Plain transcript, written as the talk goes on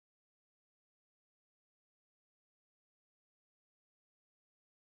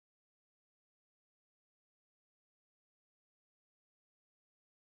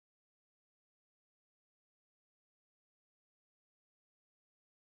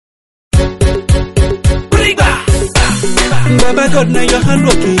Baba God, now your hand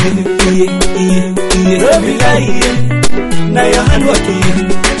working. Don't be lying. Now your hand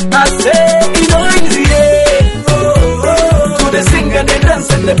working. I say it no easy. To the sing and the dance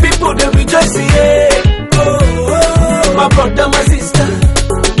and the people they rejoice. My brother, my sister,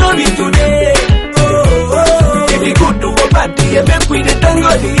 don't be today. If you go to a party, make we the tango.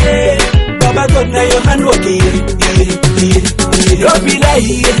 Baba God, now your hand working. Don't be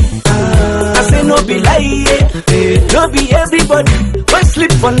lying. I say no be lie, no be everybody. Why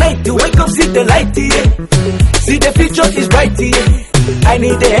sleep for night to wake up, see the light, see the future is bright, I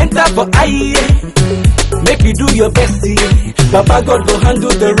need to enter for eye, make you do your best, Papa God go handle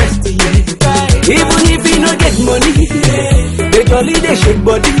the rest, even if you no get money, they jolly they shake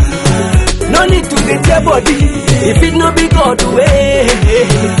body, no need to get your body, if it no be God way,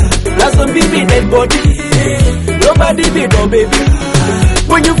 that's some baby dead body, nobody be no baby.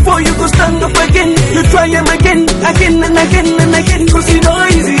 When you fall, you go stand up again. You try him again and again. Cause you know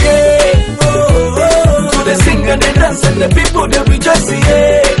easy, to the sing and the dance and the people they rejoice,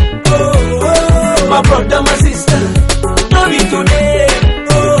 my brother, my sister, don't be today.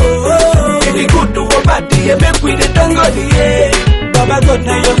 If you go to a party, make with the tango, Baba God,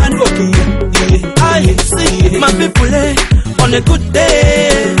 now your hand working. I see my people on a good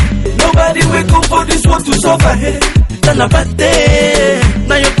day. Nobody wake up for this world to suffer. Then a bad day.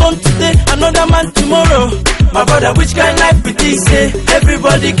 Now you come today, another man tomorrow. My brother, which kind of life it is?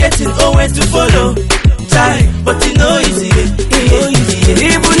 Everybody getting always to follow. Try, but you know easy,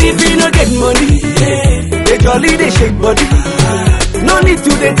 even if you don't get money, they jolly they shake body. No need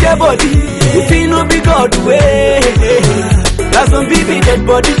to they tear body. If you know be God way, that's some baby dead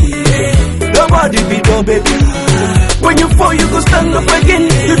body. Nobody be no baby. When you fall, you go stand up again.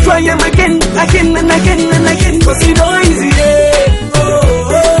 You try him again and again. Cause you know easy,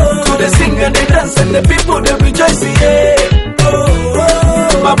 to the sing and the dance and the people they rejoice,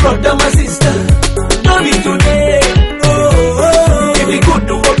 my brother, my sister, don't be today. If you go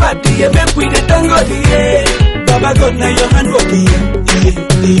to a party, make with the tango, Baba God, now your hand working.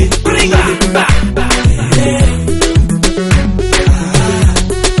 Bring it back.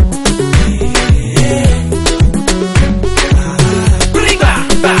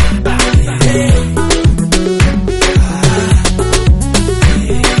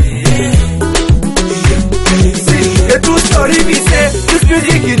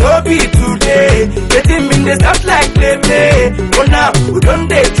 Be today, getting in the stuff like play. But now we don't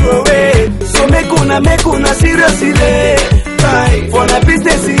they throw away. So make una seriously. Try for the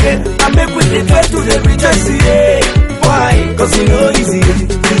business here. I make with the try to the rejoice here. Why? Cause you know easy.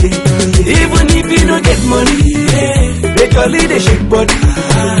 Even if you don't get money, they jolly they shake body.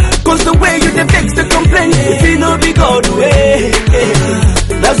 Cause the way you the vex to complain, if you know be God way,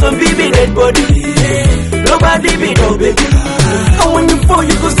 that's some baby dead body. Nobody be no baby. And when you fall,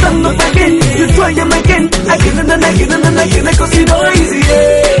 you go stand up again. You try him again and again. Cause you know easy, to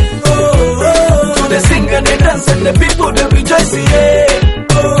the sing and the dance and the people they rejoice,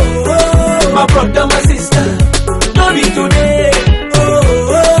 my brother, my sister, don't be today.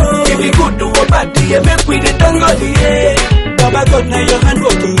 If you go to a party, make with the tango, Baba God, now your hand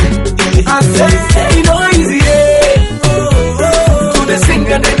working. I say, you know easy, to the sing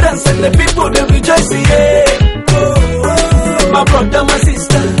and the dance and the people they rejoice, my brother, my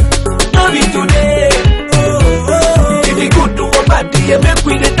sister, don't be today. If you go to a party, make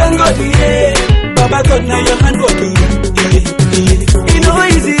with the tango, Baba God, now your hand working. You know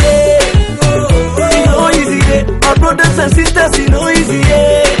easy, you know easy, my brothers and sisters, you know easy,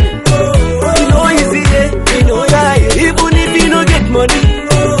 you know easy, you know even if you don't get money,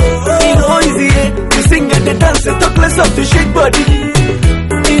 you know easy, to sing and the dance and talk less of to shake body,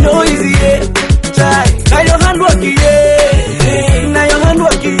 you know easy, try, now your hand working, now your hand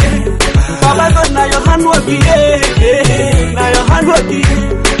working, Baba God, now your hand working, now your hand working.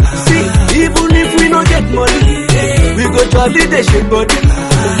 See, even if we don't get money, we go jolly the shake body.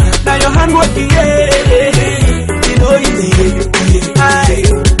 Now your hand working, you know easy.